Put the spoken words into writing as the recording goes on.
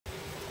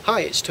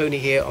Hi, it's Tony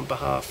here on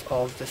behalf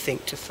of the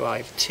Think to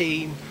Thrive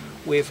team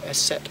with a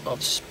set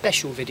of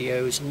special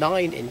videos,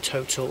 9 in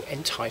total,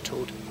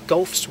 entitled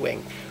Golf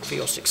Swing for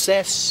your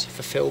success,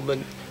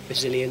 fulfillment,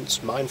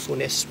 resilience,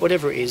 mindfulness,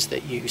 whatever it is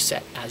that you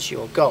set as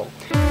your goal.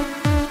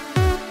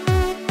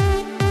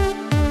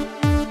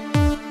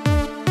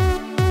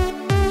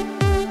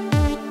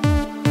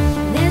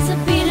 There's a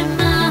beat in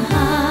my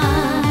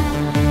heart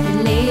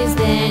that lays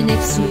there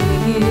next to you.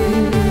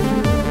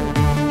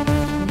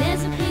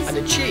 And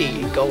the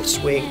G in Golf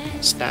Swing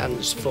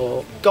stands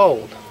for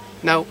goal.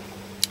 Now,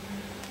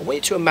 I want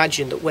you to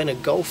imagine that when a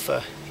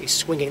golfer is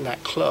swinging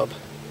that club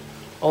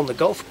on the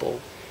golf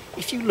ball,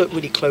 if you look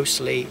really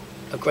closely,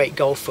 a great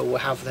golfer will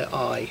have their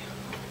eye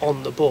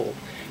on the ball.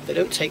 They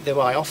don't take their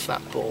eye off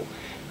that ball.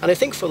 And I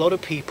think for a lot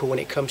of people, when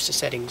it comes to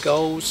setting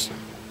goals,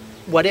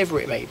 whatever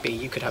it may be,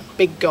 you could have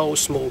big goals,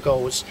 small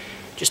goals,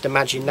 just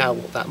imagine now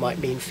what that might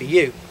mean for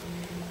you.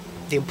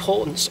 The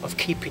importance of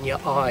keeping your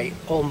eye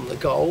on the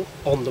goal,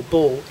 on the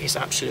ball, is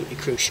absolutely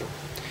crucial.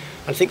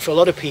 And I think for a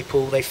lot of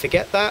people, they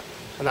forget that,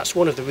 and that's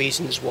one of the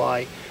reasons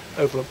why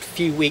over a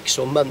few weeks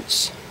or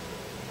months,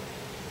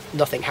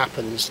 nothing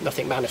happens,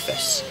 nothing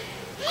manifests.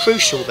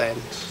 Crucial then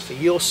for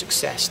your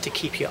success to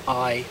keep your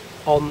eye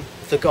on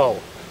the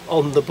goal,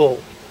 on the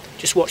ball.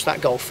 Just watch that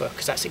golfer,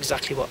 because that's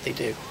exactly what they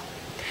do.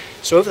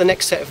 So over the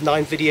next set of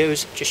 9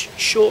 videos, just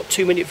short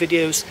 2-minute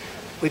videos,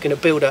 we're going to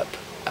build up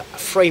a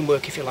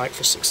framework, if you like,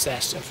 for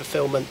success and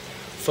fulfillment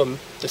from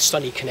the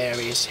sunny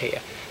Canaries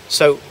here.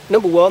 So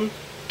number 1,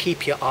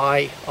 keep your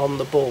eye on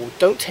the ball.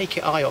 Don't take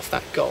your eye off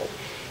that goal.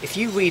 If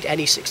you read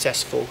any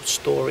successful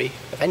story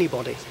of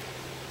anybody,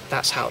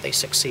 that's how they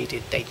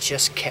succeeded. They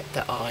just kept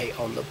their eye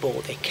on the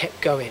ball. They kept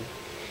going.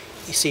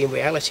 You see, in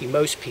reality,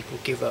 most people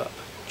give up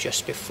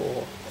just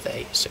before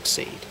they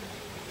succeed.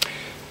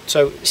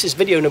 So this is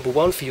video number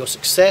 1 for your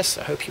success.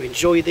 I hope you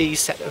enjoy these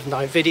set of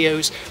 9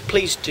 videos.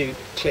 Please do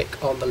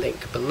click on the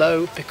link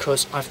below,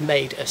 because I've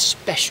made a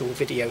special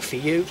video for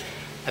you,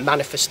 a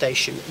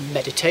manifestation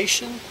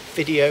meditation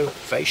video,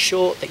 very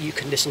short, that you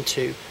can listen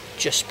to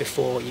just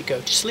before you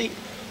go to sleep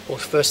or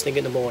first thing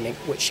in the morning,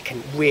 which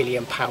can really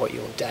empower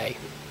your day.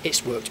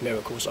 It's worked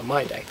miracles on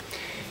my day.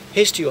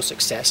 Here's to your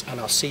success,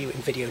 and I'll see you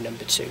in video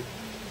number 2.